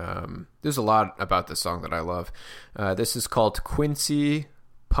 There's a lot about this song that I love. This is called Quincy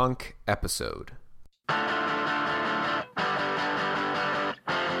Punk Episode.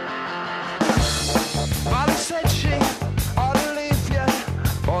 Molly said she ought to leave you,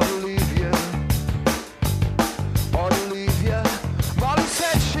 ought to leave you, ought to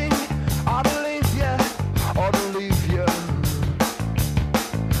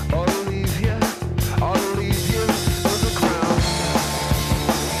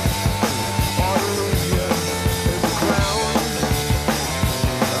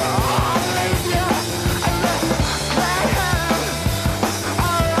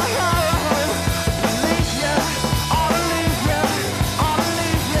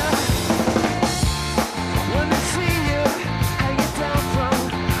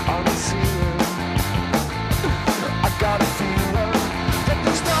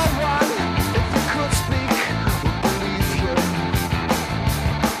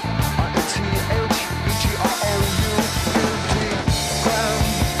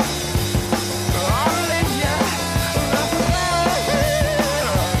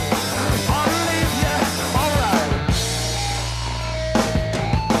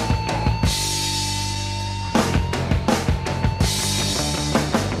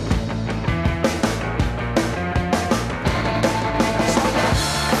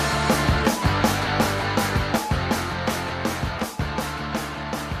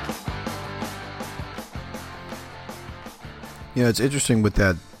You know, it's interesting with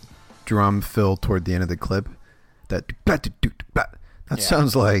that drum fill toward the end of the clip. That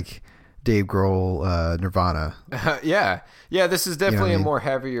sounds like Dave Grohl, Nirvana. Yeah. This is definitely what I mean? a more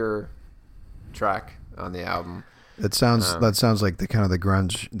heavier track on the album. That sounds like the kind of the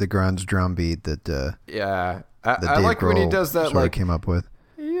grunge drum beat that Yeah. that I Dave like when he Grohl does that, sort of like, came up with.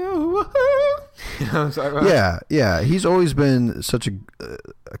 you know what I'm talking about? Yeah. He's always been such a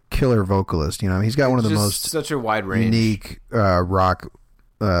killer vocalist. You know, he's got one of the Just most such a wide range. unique rock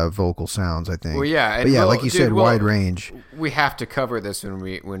vocal sounds, I think. Well, yeah, but and yeah, well, like you dude, said, well, wide range. We have to cover this when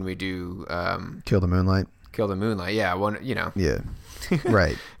we do Kill the Moonlight. Kill the Moonlight. Yeah, Yeah,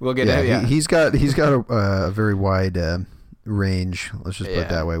 right. We'll get yeah, it. Yeah, he's got a very wide range. Let's just put it Yeah,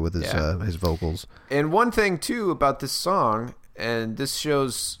 that way with his yeah. his vocals. And one thing too about this song, and this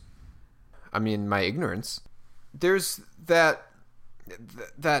shows, I mean, my ignorance. There's that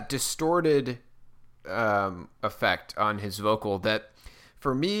distorted effect on his vocal that,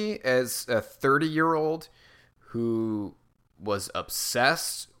 for me, as a 30-year-old who was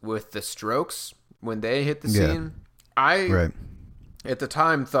obsessed with the Strokes when they hit the scene, I at the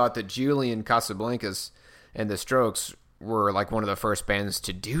time thought that Julian Casablancas and the Strokes were like one of the first bands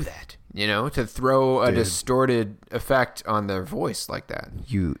to do that, you know, to throw a distorted effect on their voice like that.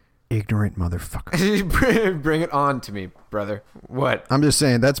 You ignorant motherfucker. Bring it on to me, brother. What? I'm just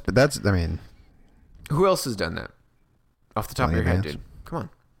saying that's I mean, Who else has done that? Off the top of Plenty your of head, bands. dude. Come on.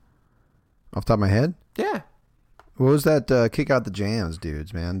 off the top of my head, Yeah. what was that Kick Out the Jams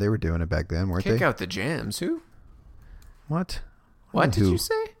dudes, man? They were doing it back then, weren't Kick they? out the jams. Who? What? What did Who? you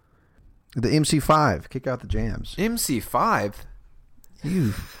say? The MC5, Kick Out the Jams. MC5.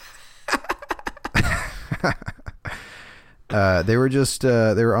 You. They were just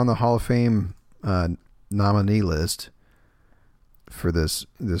they were on the Hall of Fame nominee list for this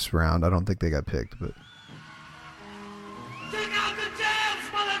round. I don't think they got picked, but Take out the jams,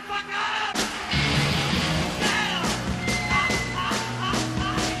 motherfucker!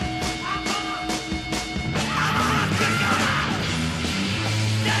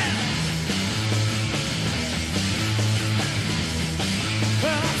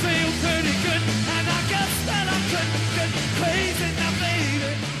 Well, I feel pretty good, and I guess that I could get crazy now,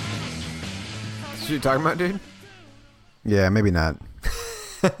 baby. That's what you talking about, dude? yeah, maybe not.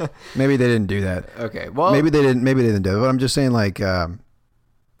 Maybe they didn't do that. Okay. Well, Maybe they didn't do it. But I'm just saying, like,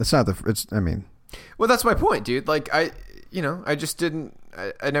 it's not the. It's. I mean, Well, that's my point, dude. Like, I just didn't.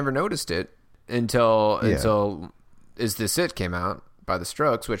 I never noticed it until Is This It came out by the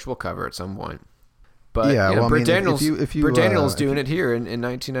Strokes, which we'll cover at some point. But Yeah, well, I Britt mean, Daniels, if you, Britt Daniels if doing it here in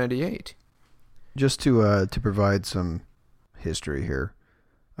 1998. just to provide some history here,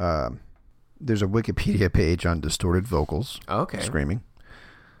 there's a Wikipedia page on distorted vocals. Okay. Screaming.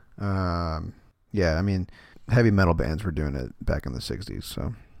 Yeah, I mean, heavy metal bands were doing it back in the 60s,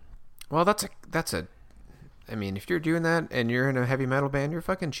 so. Well, that's a. I mean, if you're doing that and you're in a heavy metal band, you're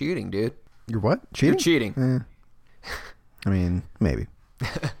fucking cheating, dude. You're what? Cheating? You're cheating. I mean, maybe.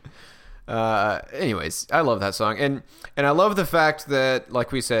 Anyways, I love that song, and I love the fact that,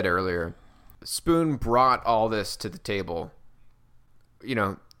 like we said earlier, Spoon brought all this to the table. You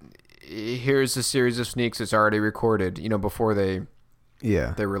know, here's a series of sneaks that's already recorded. You know, before they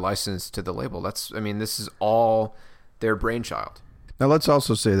were licensed to the label. This is all their brainchild. Now, let's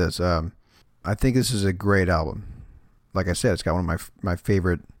also say this. I think this is a great album. Like I said, it's got one of my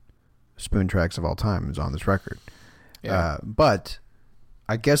favorite Spoon tracks of all time is on this record. Yeah. But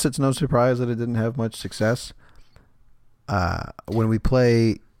I guess it's no surprise that it didn't have much success. When we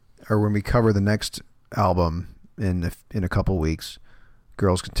play or when we cover the next album in a couple weeks,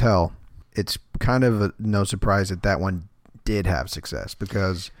 Girls Can Tell, it's kind of no surprise that one did have success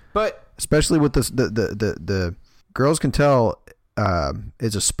because, But especially with this, the Girls Can Tell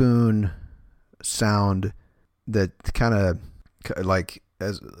is a Spoon sound that kind of like,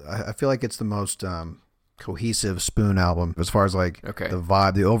 as I feel like it's the most cohesive Spoon album as far as like the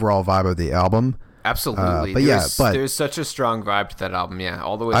vibe, the overall vibe of the album. absolutely, there's such a strong vibe to that album. Yeah,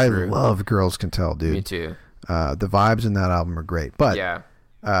 all the way through. I love Girls Can Tell, dude. Me too. The vibes in that album are great. But Yeah.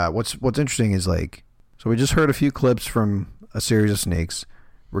 what's interesting is like, so we just heard a few clips from a series of Snakes.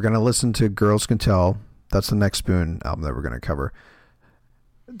 We're gonna listen to Girls Can Tell. That's the next Spoon album that we're gonna cover.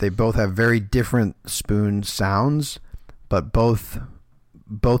 They both have very different Spoon sounds, but both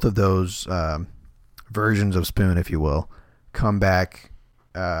of those versions of Spoon, if you will, come back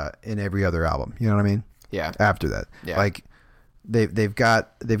in every other album. You know what I mean? Yeah. After that, Yeah. like they've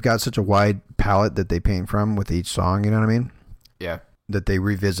got such a wide palette that they paint from with each song. You know what I mean? Yeah. That they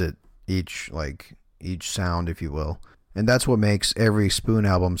revisit each sound, if you will, and that's what makes every Spoon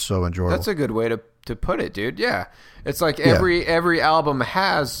album so enjoyable. That's a good way to to put it, dude. Yeah, it's like every album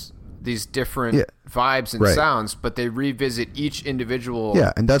has these different vibes and sounds, but they revisit each individual.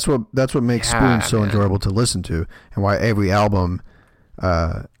 Yeah, and that's what makes Spoon so enjoyable to listen to, and why every album,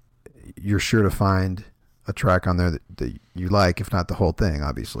 you're sure to find a track on there that you like, if not the whole thing,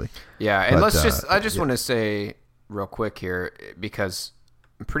 obviously. Yeah, and I just want to say real quick here, because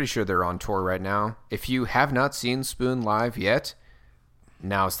I'm pretty sure they're on tour right now. If you have not seen Spoon live yet,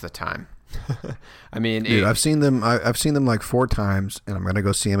 now's the time. I mean, dude, I've seen them like 4 times, and I'm gonna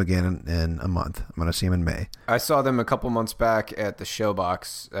go see them again in a month. I'm gonna see them in May. I saw them a couple months back at the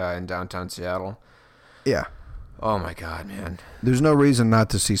Showbox in downtown Seattle. Yeah. Oh my God, man. There's no reason not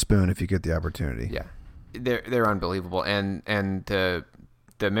to see Spoon if you get the opportunity. Yeah, they're unbelievable, and the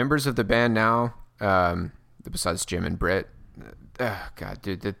members of the band now, besides Jim and Britt, God,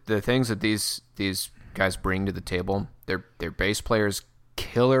 dude, the things that these guys bring to the table. Their bass players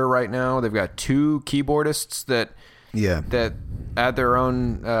killer right now. They've got 2 keyboardists that add their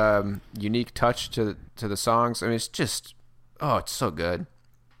own unique touch to the songs. I mean, it's just it's so good.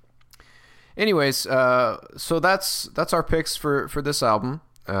 Anyways, so that's our picks for this album.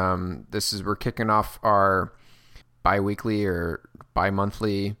 We're kicking off our bi-weekly or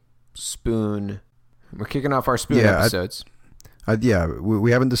bi-monthly Spoon. We're kicking off our Spoon episodes.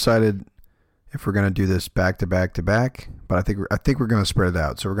 We haven't decided if we're gonna do this back to back to back, but I think we're gonna spread it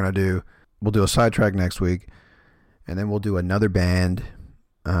out. So we'll do a sidetrack next week, and then we'll do another band,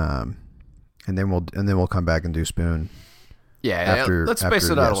 and then we'll come back and do Spoon. Yeah, let's space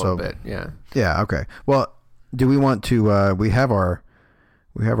it out a little bit. Yeah. Yeah. Okay. Well, do we want to? We have our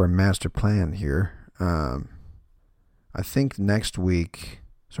master plan here. I think next week.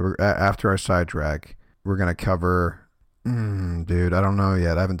 So we're after our sidetrack, we're gonna cover. Dude, I don't know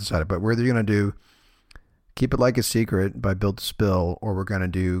yet. I haven't decided, but we're either gonna do "Keep It Like a Secret" by Built to Spill, or we're gonna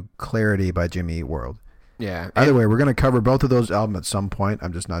do "Clarity" by Jimmy Eat World. Yeah. Either way, we're gonna cover both of those albums at some point.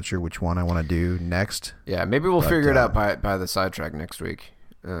 I'm just not sure which one I want to do next. Yeah, maybe we'll figure it out by the sidetrack next week.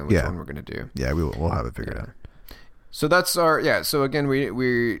 Which one we're gonna do? Yeah, we'll have it figured out. So that's our So again,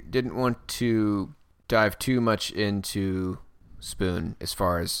 we didn't want to dive too much into Spoon as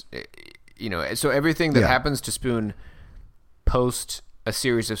far as So everything that happens to Spoon post a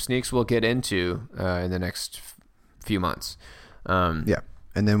series of sneaks we'll get into in the next few months. And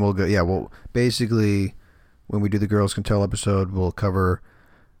then we'll go. Yeah, well, basically, when we do the Girls Can Tell episode, we'll cover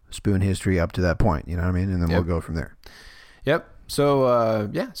Spoon history up to that point. You know what I mean? And then we'll go from there. Yep. So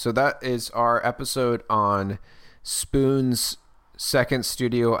so that is our episode on Spoon's second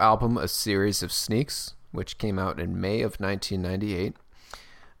studio album, A Series of Sneaks, which came out in May of 1998.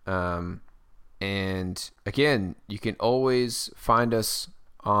 And again, you can always find us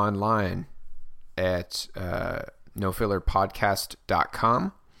online at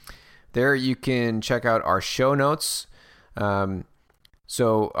nofillerpodcast.com. There you can check out our show notes.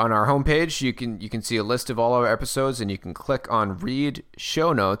 So on our homepage, you can see a list of all our episodes, and you can click on Read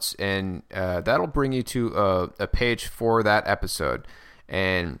Show Notes, and that'll bring you to a page for that episode.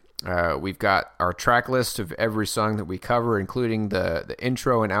 And we've got our track list of every song that we cover, including the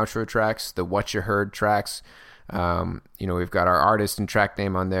intro and outro tracks, the What You Heard tracks. We've got our artist and track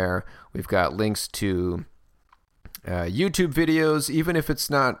name on there. We've got links to YouTube videos, even if it's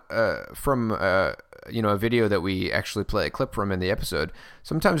not from a video that we actually play a clip from in the episode.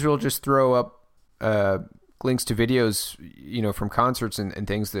 Sometimes we'll just throw up links to videos, from concerts and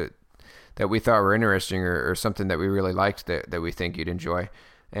things that we thought were interesting or something that we really liked that we think you'd enjoy.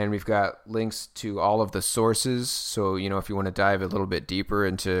 And we've got links to all of the sources. So, if you want to dive a little bit deeper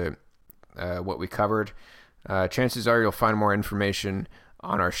into what we covered, chances are you'll find more information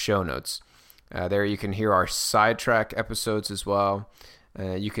on our show notes. There you can hear our sidetrack episodes as well.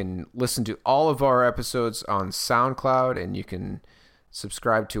 You can listen to all of our episodes on SoundCloud, and you can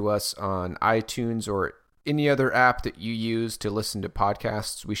subscribe to us on iTunes or any other app that you use to listen to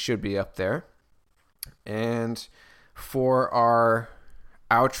podcasts. We should be up there. And for our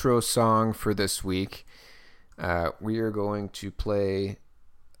outro song for this week, we are going to play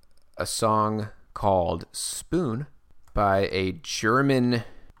a song called Spoon by a German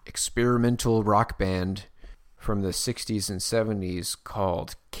experimental rock band from the 60s and 70s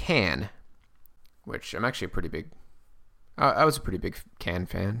called Can, which I'm actually a pretty big... I was a pretty big Can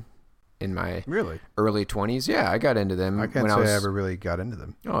fan in my early 20s. Yeah, I got into them. I can't say I ever really got into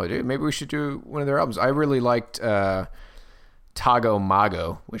them. Oh, dude, maybe we should do one of their albums. I really liked Tago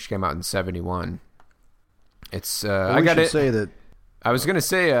Mago, which came out in 71. It's I got it. Say that. I was gonna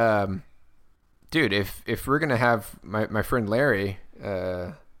say, dude, if we're gonna have my friend Larry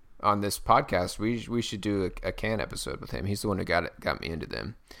on this podcast, we should do a Can episode with him. He's the one who got me into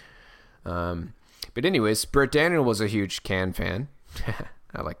them. But anyways, Britt Daniel was a huge Can fan.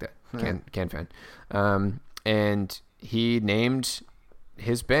 I like that. Can fan. And he named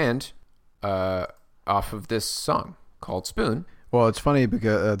his band off of this song called Spoon. Well, it's funny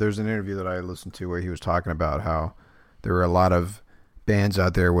because there's an interview that I listened to where he was talking about how there were a lot of bands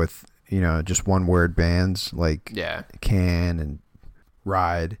out there with, just one-word bands like Can and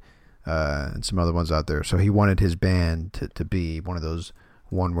Ride and some other ones out there. So he wanted his band to be one of those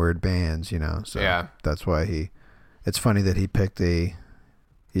one-word bands, So that's why it's funny that he picked he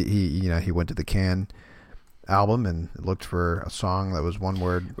went to the Can album and looked for a song that was one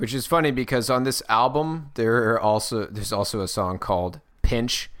word. Which is funny because on this album there's also a song called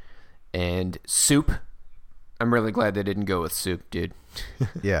Pinch and Soup. I'm really glad they didn't go with Soup, dude.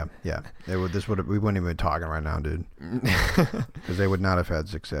 Yeah. We wouldn't even be talking right now, dude. Because they would not have had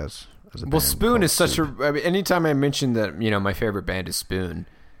success as a band. Well, Spoon is such anytime I mention that, my favorite band is Spoon,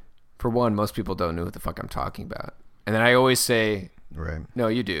 for one, most people don't know what the fuck I'm talking about. And then I always say, right. No,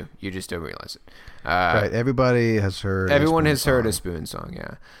 you do. You just don't realize it. Right. Everybody has heard. Everyone has heard a Spoon song,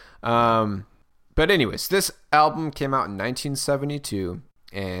 yeah. But anyways, this album came out in 1972,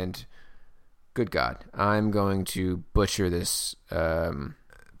 and good God, I'm going to butcher this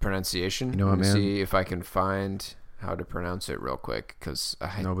pronunciation. You know what, man? See if I can find how to pronounce it real quick, because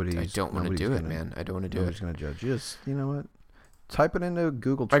I don't want to do it, man. I don't want to do it. Nobody's going to judge. Just, you know what? Type it into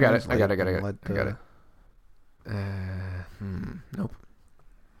Google I got Translate. I got it. Nope.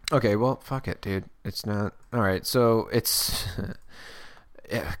 Okay, well, fuck it, dude. It's not. All right, so it's.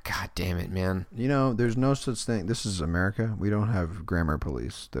 God damn it, man. There's no such thing. This is America. We don't have grammar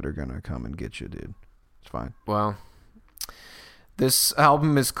police that are going to come and get you, dude. It's fine. Well, this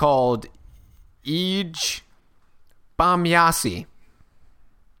album is called Ij Bamyasi.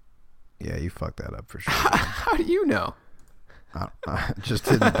 Yeah, you fucked that up for sure. How do you know? That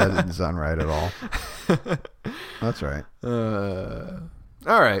didn't sound right at all. That's right.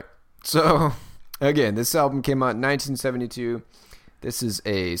 All right. So, again, this album came out in 1972. This is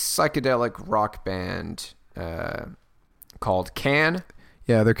a psychedelic rock band called Can.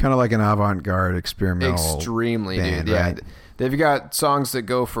 Yeah, they're kind of like an avant-garde experimental Extremely, band, dude. Yeah, right? They've got songs that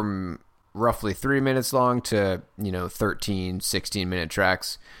go from roughly 3 minutes long to 13, 16-minute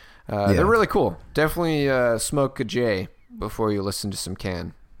tracks. They're really cool. Definitely smoke a J before you listen to some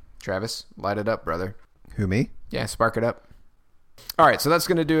Can. Travis, light it up, brother. Who, me? Yeah, spark it up. All right, so that's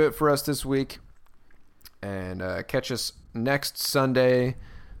going to do it for us this week. And catch us next Sunday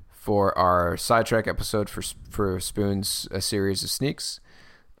for our sidetrack episode for Spoon's A Series of Sneaks.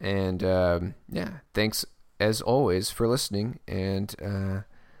 And, thanks as always for listening. And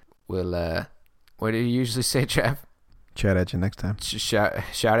we'll, what do you usually say, Trav? Chat at you next time. Shout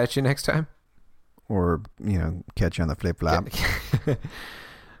at you next time? Or, catch you on the flip-flop.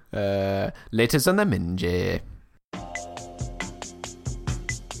 Laters on the minje.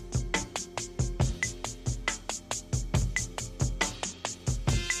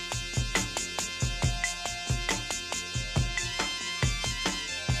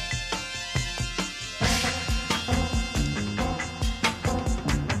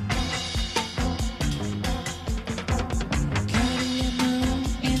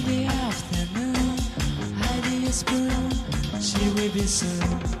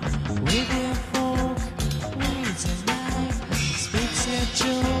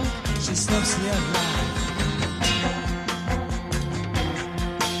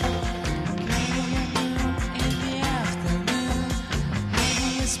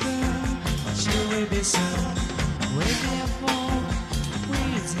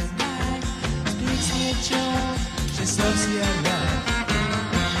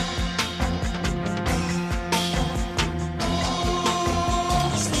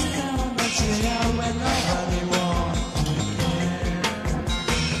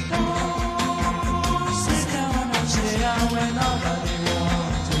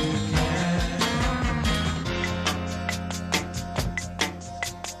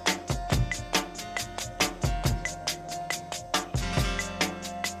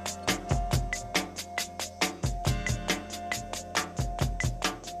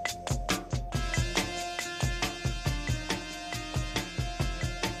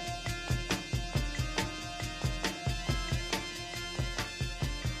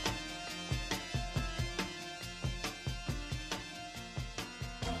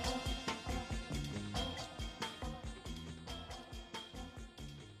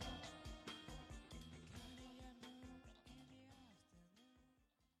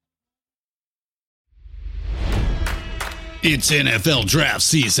 It's NFL draft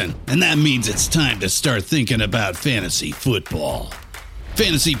season, and that means it's time to start thinking about fantasy football.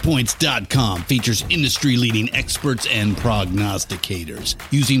 FantasyPoints.com features industry-leading experts and prognosticators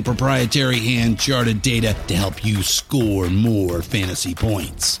using proprietary hand-charted data to help you score more fantasy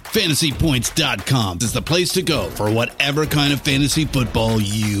points. FantasyPoints.com is the place to go for whatever kind of fantasy football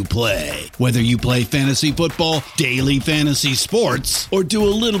you play. Whether you play fantasy football, daily fantasy sports, or do a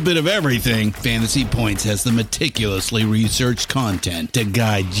little bit of everything, Fantasy Points has the meticulously researched content to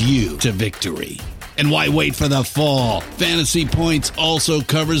guide you to victory. And why wait for the fall? Fantasy Points also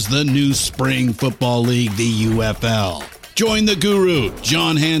covers the new spring football league, the UFL. Join the guru,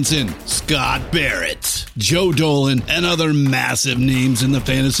 John Hansen, Scott Barrett, Joe Dolan, and other massive names in the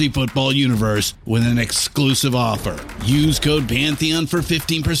fantasy football universe with an exclusive offer. Use code Pantheon for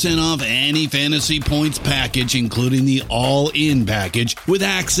 15% off any Fantasy Points package, including the all-in package, with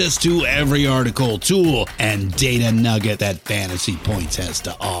access to every article, tool, and data nugget that Fantasy Points has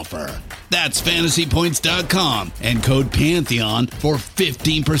to offer. That's FantasyPoints.com and code Pantheon for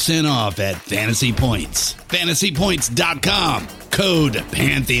 15% off at Fantasy Points. FantasyPoints.com, code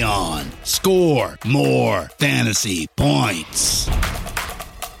Pantheon. Score more fantasy points.